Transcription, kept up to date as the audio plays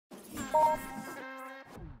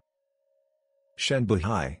Shen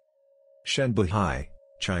Buhai. Shen Buhai,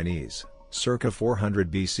 Chinese, circa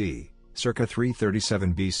 400 BC, circa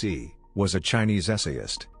 337 BC, was a Chinese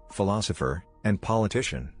essayist, philosopher, and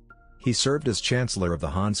politician. He served as Chancellor of the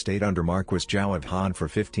Han state under Marquis Zhao of Han for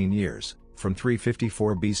 15 years, from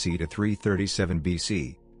 354 BC to 337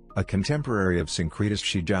 BC. A contemporary of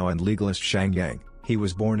syncretist Jiao and legalist Shang, he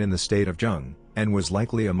was born in the State of Zheng, and was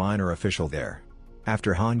likely a minor official there.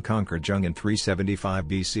 After Han conquered Zheng in 375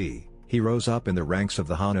 BC, he rose up in the ranks of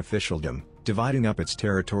the Han officialdom, dividing up its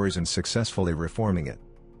territories and successfully reforming it.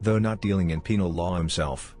 Though not dealing in penal law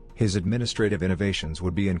himself, his administrative innovations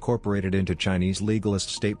would be incorporated into Chinese legalist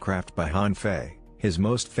statecraft by Han Fei, his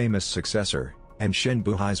most famous successor, and Shen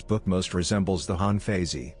Buhai's book most resembles the Han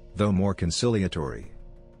Feizi, though more conciliatory.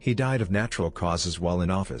 He died of natural causes while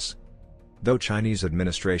in office. Though Chinese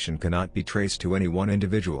administration cannot be traced to any one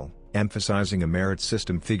individual, emphasizing a merit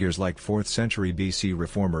system, figures like 4th century BC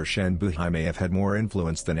reformer Shen Buhai may have had more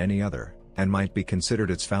influence than any other, and might be considered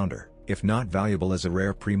its founder, if not valuable as a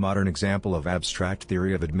rare pre-modern example of abstract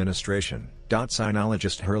theory of administration.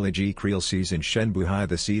 Sinologist Hurley G. Creel sees in Shen Buhai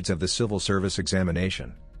the seeds of the civil service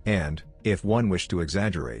examination, and, if one wished to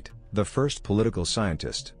exaggerate, the first political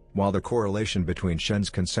scientist, while the correlation between Shen's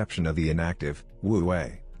conception of the inactive, Wu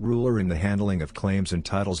Wei, ruler in the handling of claims and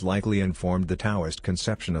titles likely informed the Taoist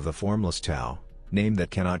conception of the formless Tao, name that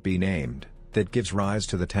cannot be named, that gives rise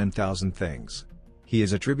to the 10,000 things. He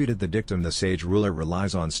is attributed the dictum the sage ruler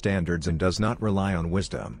relies on standards and does not rely on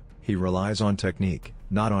wisdom, he relies on technique,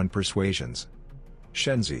 not on persuasions.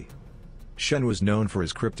 Shenzi. Shen was known for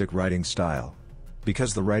his cryptic writing style.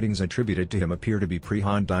 Because the writings attributed to him appear to be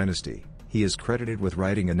pre-Han dynasty, he is credited with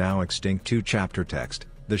writing a now extinct 2-chapter text,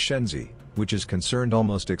 the Shenzi, which is concerned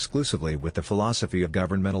almost exclusively with the philosophy of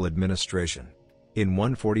governmental administration. In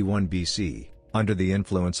 141 BC, under the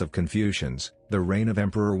influence of Confucians, the reign of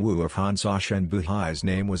Emperor Wu of Han saw Shen Buhai's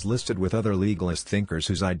name was listed with other legalist thinkers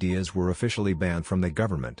whose ideas were officially banned from the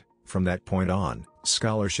government. From that point on,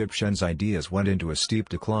 scholarship Shen's ideas went into a steep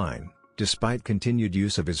decline, despite continued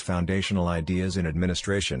use of his foundational ideas in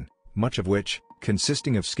administration, much of which,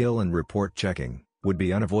 consisting of skill and report checking, would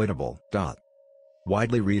be unavoidable.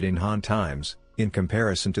 Widely read in Han times, in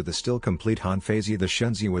comparison to the still complete Han Feizi, the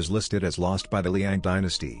Shenzi was listed as lost by the Liang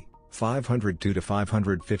dynasty, 502 to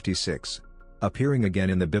 556. Appearing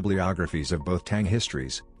again in the bibliographies of both Tang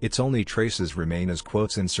histories, its only traces remain as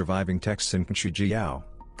quotes in surviving texts in Jiao,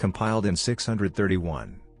 compiled in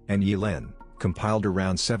 631, and Yilin, compiled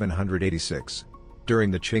around 786.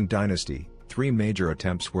 During the Qing dynasty, 3 major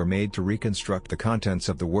attempts were made to reconstruct the contents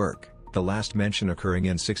of the work, the last mention occurring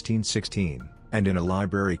in 1616, and in a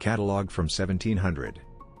library catalogue from 1700.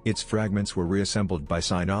 Its fragments were reassembled by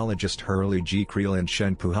sinologist Hurley G. Creel and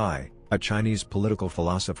Shen Buhai, a Chinese political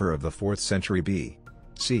philosopher of the 4th century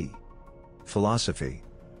B.C. Philosophy.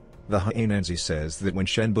 The Hainanzi says that when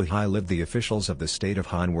Shen Buhai lived, the officials of the state of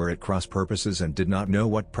Han were at cross purposes and did not know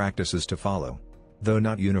what practices to follow. Though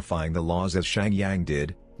not unifying the laws as Shang Yang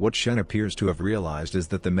did, what Shen appears to have realized is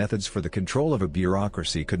that the methods for the control of a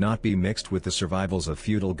bureaucracy could not be mixed with the survivals of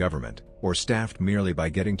feudal government, or staffed merely by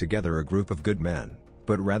getting together a group of good men,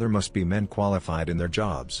 but rather must be men qualified in their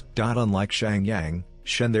jobs. Unlike Shang Yang,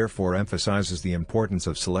 Shen therefore emphasizes the importance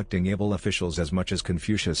of selecting able officials as much as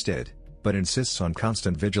Confucius did, but insists on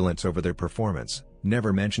constant vigilance over their performance,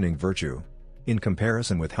 never mentioning virtue. In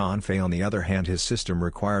comparison with Han Fei, on the other hand, his system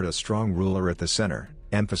required a strong ruler at the center,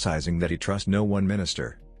 emphasizing that he trusts no one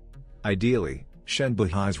minister. Ideally, Shen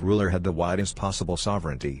Buhai's ruler had the widest possible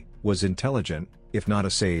sovereignty, was intelligent, if not a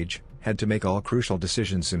sage, had to make all crucial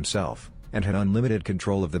decisions himself, and had unlimited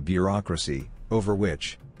control of the bureaucracy, over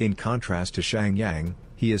which, in contrast to Shang Yang,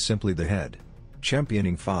 he is simply the head.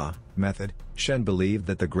 Championing Fa method, Shen believed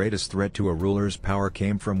that the greatest threat to a ruler's power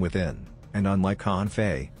came from within, and unlike Han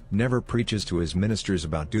Fei, never preaches to his ministers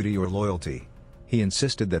about duty or loyalty. He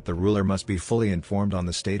insisted that the ruler must be fully informed on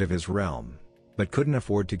the state of his realm, but couldn't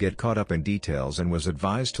afford to get caught up in details and was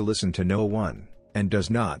advised to listen to no one, and does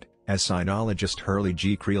not, as sinologist Hurley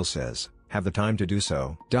G. Creel says, have the time to do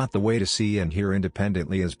so. The way to see and hear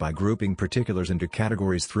independently is by grouping particulars into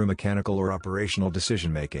categories through mechanical or operational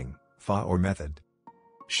decision-making, Fa or method.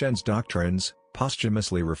 Shen's doctrines,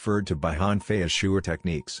 posthumously referred to by Han Fei as sure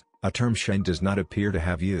techniques, a term Shen does not appear to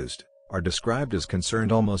have used, are described as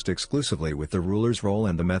concerned almost exclusively with the ruler's role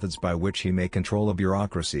and the methods by which he may control a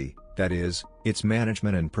bureaucracy, that is, its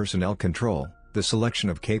management and personnel control, the selection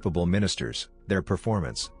of capable ministers, their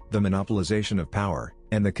performance, the monopolization of power,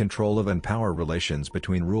 and the control of and power relations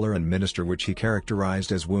between ruler and minister, which he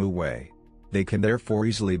characterized as Wu Wei. They can therefore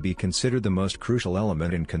easily be considered the most crucial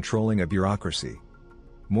element in controlling a bureaucracy.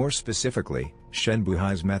 More specifically, Shen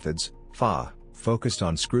Buhai's methods, Fa, focused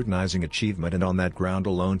on scrutinizing achievement and on that ground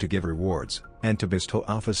alone to give rewards, and to bestow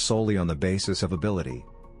office solely on the basis of ability.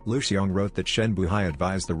 Lu Xiong wrote that Shen Buhai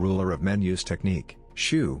advised the ruler of men use technique,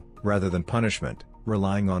 shu, rather than punishment,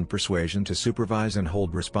 relying on persuasion to supervise and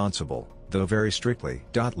hold responsible, though very strictly.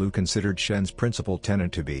 Lu considered Shen's principal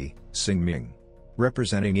tenet to be, Xingming.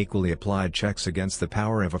 Representing equally applied checks against the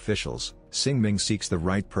power of officials, Xingming seeks the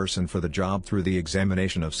right person for the job through the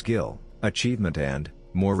examination of skill, achievement and,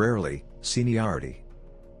 more rarely, seniority.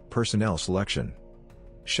 Personnel selection.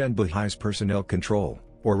 Shen Buhai's personnel control,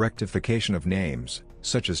 or rectification of names,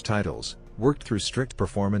 such as titles, worked through strict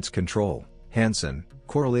performance control, Hansen,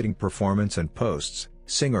 correlating performance and posts,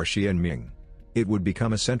 Xing or Shi and Ming. It would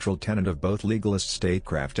become a central tenet of both legalist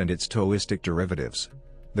statecraft and its Taoistic derivatives.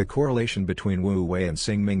 The correlation between Wu Wei and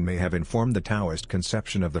Xingming may have informed the Taoist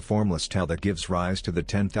conception of the formless Tao that gives rise to the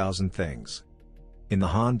 10,000 things. In the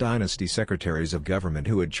Han Dynasty, secretaries of government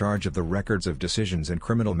who had charge of the records of decisions in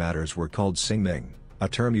criminal matters were called Xingming, a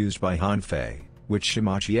term used by Han Fei, which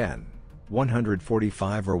Sima Qian,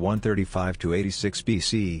 145 or 135 to 86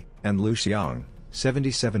 BC, and Lu Xiang,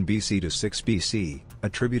 77 BC to 6 BC,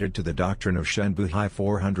 attributed to the doctrine of Shen Buhai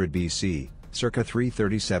 400 BC, circa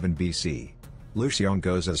 337 BC. Lu Xiang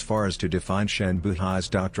goes as far as to define Shen Buhai's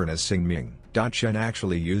doctrine as Xingming. Shen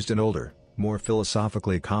actually used an older, more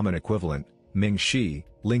philosophically common equivalent, Ming Shi,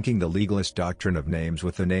 linking the legalist doctrine of names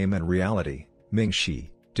with the name and reality, Ming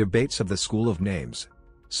Shi, debates of the school of names.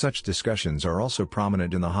 Such discussions are also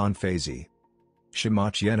prominent in the Han Feizi. Sima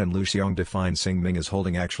Qian and Lu Xiang define Xingming as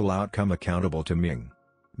holding actual outcome accountable to Ming.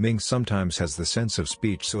 Ming sometimes has the sense of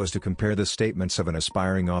speech so as to compare the statements of an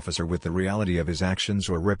aspiring officer with the reality of his actions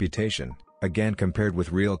or reputation, again compared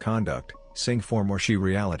with real conduct, Xing form or Shi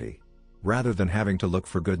reality. Rather than having to look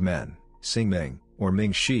for good men, Xingming, or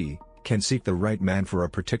Ming Shi, can seek the right man for a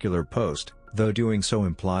particular post, though doing so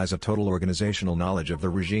implies a total organizational knowledge of the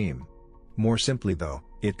regime. More simply though,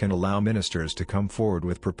 it can allow ministers to come forward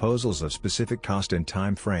with proposals of specific cost and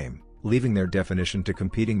time frame, leaving their definition to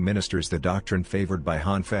competing ministers, the doctrine favored by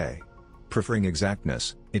Han Fei. Preferring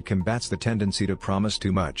exactness, it combats the tendency to promise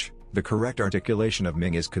too much. The correct articulation of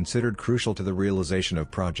Ming is considered crucial to the realization of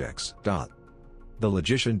projects. The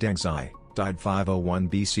logician Deng Zai, died 501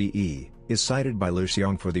 BCE, is cited by Lu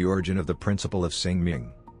Xiong for the origin of the principle of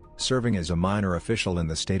Xingming. Serving as a minor official in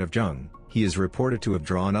the State of Zheng, he is reported to have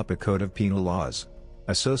drawn up a code of penal laws.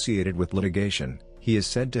 Associated with litigation, he is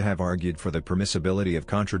said to have argued for the permissibility of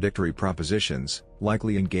contradictory propositions,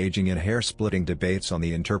 likely engaging in hair-splitting debates on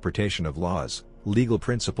the interpretation of laws, legal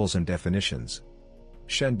principles and definitions.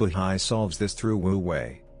 Shen Buhai solves this through Wu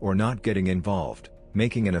Wei, or not getting involved,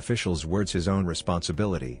 making an official's words his own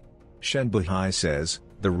responsibility. Shen Buhai says,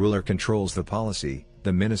 the ruler controls the policy,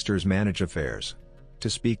 the ministers manage affairs. To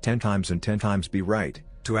speak 10 times and 10 times be right,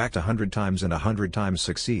 to act 100 times and 100 times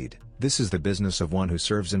succeed, this is the business of one who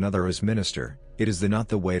serves another as minister, it is not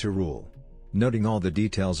the way to rule. Noting all the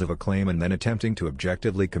details of a claim and then attempting to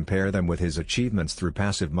objectively compare them with his achievements through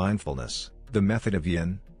passive mindfulness, the method of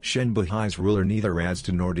Yin, Shen Buhai's ruler neither adds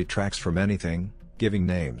to nor detracts from anything, giving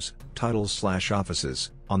names,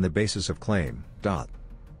 titles/offices, on the basis of claim.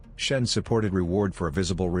 Shen supported reward for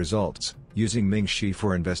visible results, using Ming Shi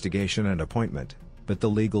for investigation and appointment, but the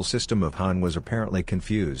legal system of Han was apparently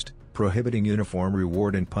confused, prohibiting uniform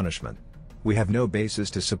reward and punishment. We have no basis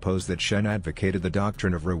to suppose that Shen advocated the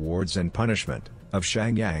doctrine of rewards and punishment, of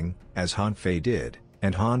Shang Yang, as Han Fei did,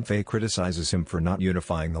 and Han Fei criticizes him for not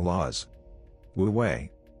unifying the laws. Wu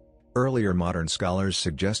Wei. Earlier modern scholars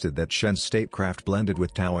suggested that Shen's statecraft blended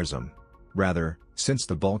with Taoism. Rather, since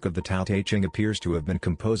the bulk of the Tao Te Ching appears to have been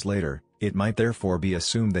composed later, it might therefore be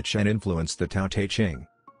assumed that Shen influenced the Tao Te Ching.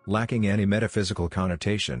 Lacking any metaphysical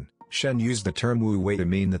connotation, Shen used the term Wu Wei to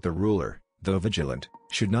mean that the ruler, though vigilant,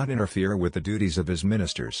 should not interfere with the duties of his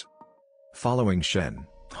ministers. Following Shen,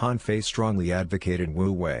 Han Fei strongly advocated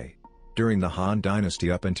Wu Wei. During the Han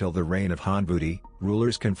Dynasty up until the reign of Han Vudi,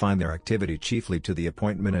 rulers confined their activity chiefly to the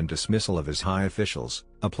appointment and dismissal of his high officials,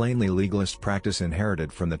 a plainly legalist practice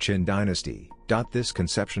inherited from the Qin Dynasty. This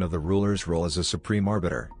conception of the ruler's role as a supreme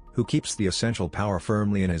arbiter, who keeps the essential power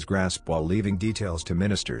firmly in his grasp while leaving details to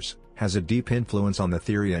ministers, has a deep influence on the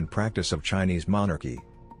theory and practice of Chinese monarchy.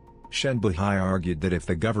 Shen Buhai argued that if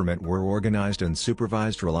the government were organized and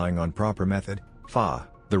supervised relying on proper method, Fa,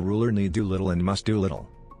 the ruler need do little and must do little.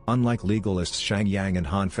 Unlike legalists Shang Yang and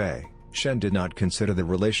Han Fei, Shen did not consider the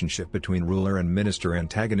relationship between ruler and minister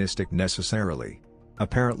antagonistic necessarily.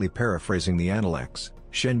 Apparently paraphrasing the Analects,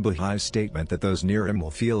 Shen Buhai's statement that those near him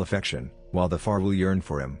will feel affection, while the far will yearn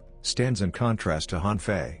for him, stands in contrast to Han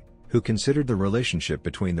Fei, who considered the relationship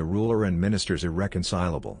between the ruler and ministers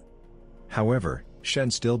irreconcilable. However, Shen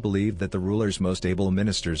still believed that the ruler's most able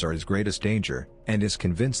ministers are his greatest danger, and is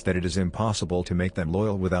convinced that it is impossible to make them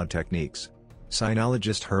loyal without techniques.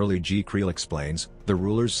 Sinologist Hurley G. Creel explains, the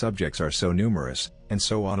ruler's subjects are so numerous, and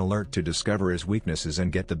so on alert to discover his weaknesses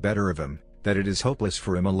and get the better of him, that it is hopeless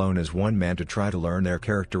for him alone as one man to try to learn their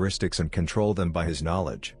characteristics and control them by his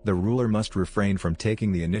knowledge. The ruler must refrain from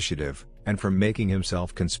taking the initiative, and from making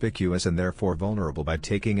himself conspicuous and therefore vulnerable by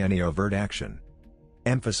taking any overt action.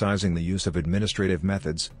 Emphasizing the use of administrative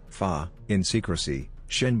methods, in secrecy,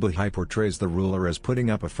 Shen Buhai portrays the ruler as putting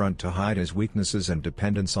up a front to hide his weaknesses and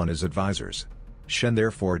dependence on his advisors. Shen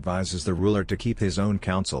therefore advises the ruler to keep his own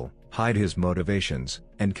counsel, hide his motivations,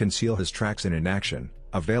 and conceal his tracks in inaction,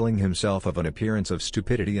 availing himself of an appearance of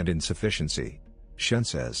stupidity and insufficiency. Shen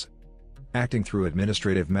says, acting through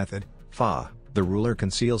administrative method, the ruler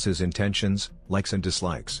conceals his intentions, likes and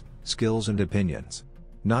dislikes, skills and opinions.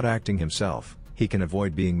 Not acting himself, he can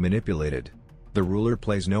avoid being manipulated. The ruler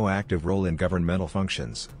plays no active role in governmental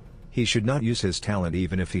functions. He should not use his talent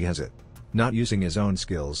even if he has it. Not using his own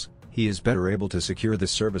skills, he is better able to secure the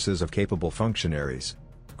services of capable functionaries.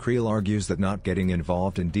 Creel argues that not getting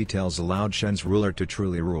involved in details allowed Shen's ruler to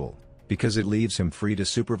truly rule, because it leaves him free to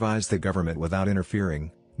supervise the government without interfering,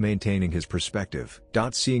 maintaining his perspective.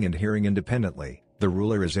 Seeing and hearing independently, the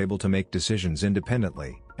ruler is able to make decisions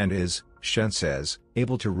independently, and is, Shen says,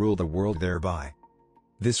 able to rule the world thereby.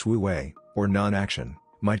 This wu-wei, or non-action,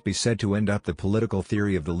 might be said to end up the political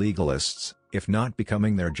theory of the legalists, if not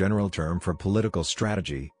becoming their general term for political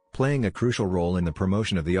strategy, playing a crucial role in the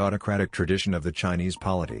promotion of the autocratic tradition of the Chinese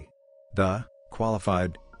polity. The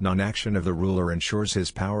qualified non-action of the ruler ensures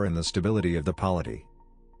his power and the stability of the polity.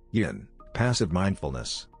 Yin, passive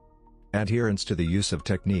mindfulness. Adherence to the use of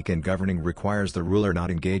technique in governing requires the ruler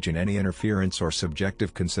not engage in any interference or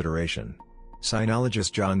subjective consideration.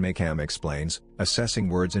 Sinologist John Maycam explains, assessing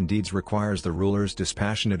words and deeds requires the ruler's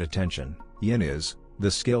dispassionate attention. Yin is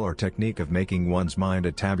the skill or technique of making one's mind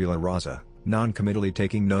a tabula rasa, non-committally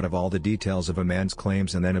taking note of all the details of a man's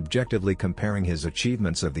claims and then objectively comparing his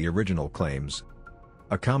achievements of the original claims.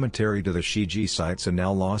 A commentary to the Shiji cites a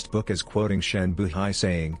now lost book as quoting Shen Buhai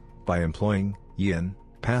saying, by employing yin,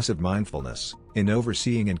 passive mindfulness, in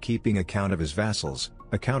overseeing and keeping account of his vassals,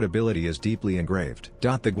 accountability is deeply engraved. The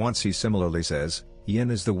Guanxi similarly says,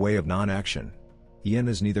 yin is the way of non-action. Yin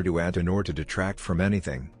is neither to add to nor to detract from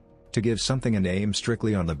anything. To give something a name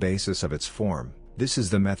strictly on the basis of its form, this is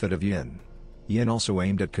the method of yin. Yin also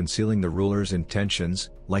aimed at concealing the ruler's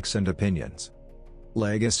intentions, likes and opinions.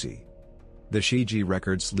 Legacy. The Shiji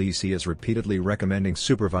records Li Si is repeatedly recommending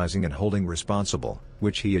supervising and holding responsible,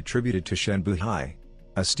 which he attributed to Shen Buhai.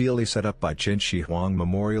 A stele set up by Qin Shi Huang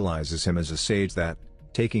memorializes him as a sage that,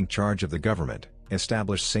 taking charge of the government,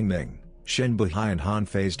 established Xingming, Shen Buhai and Han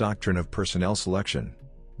Fei's doctrine of personnel selection.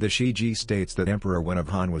 The Shiji states that Emperor Wen of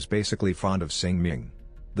Han was basically fond of Xingming.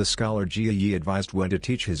 The scholar Jia Yi advised Wen to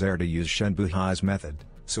teach his heir to use Shen Buhai's method,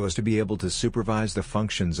 so as to be able to supervise the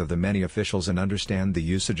functions of the many officials and understand the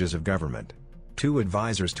usages of government. Two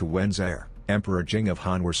advisors to Wen's heir, Emperor Jing of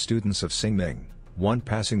Han, were students of Xingming, one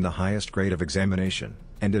passing the highest grade of examination,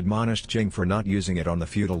 and admonished Jing for not using it on the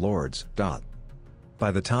feudal lords.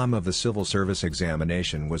 By the time of the civil service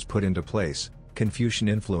examination was put into place, Confucian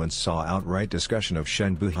influence saw outright discussion of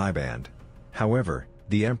Shen Buhai banned. However,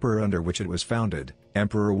 the emperor under which it was founded,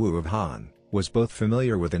 Emperor Wu of Han, was both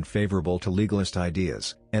familiar with and favorable to legalist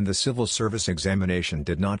ideas, and the civil service examination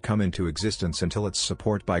did not come into existence until its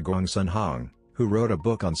support by Guangsun Hong, who wrote a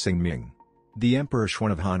book on Xingming. The Emperor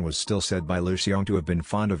Xuan of Han was still said by Lu Xiong to have been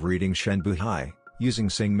fond of reading Shen Buhai, using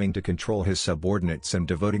Xingming to control his subordinates and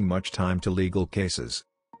devoting much time to legal cases.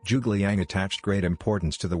 Zhuge Liang attached great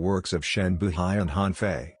importance to the works of Shen Buhai and Han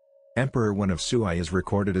Fei. Emperor Wen of Sui is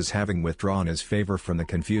recorded as having withdrawn his favor from the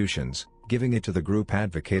Confucians, giving it to the group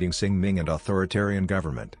advocating Xingming and authoritarian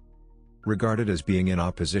government. Regarded as being in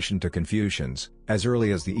opposition to Confucians, as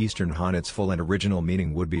early as the Eastern Han its full and original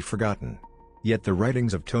meaning would be forgotten. Yet the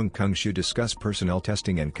writings of Tung Kungshu discuss personnel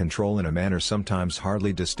testing and control in a manner sometimes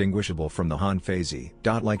hardly distinguishable from the Han Feizi.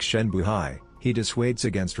 Like Shen Buhai, he dissuades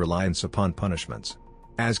against reliance upon punishments.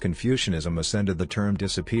 As Confucianism ascended, the term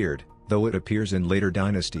disappeared, though it appears in later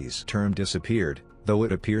dynasties.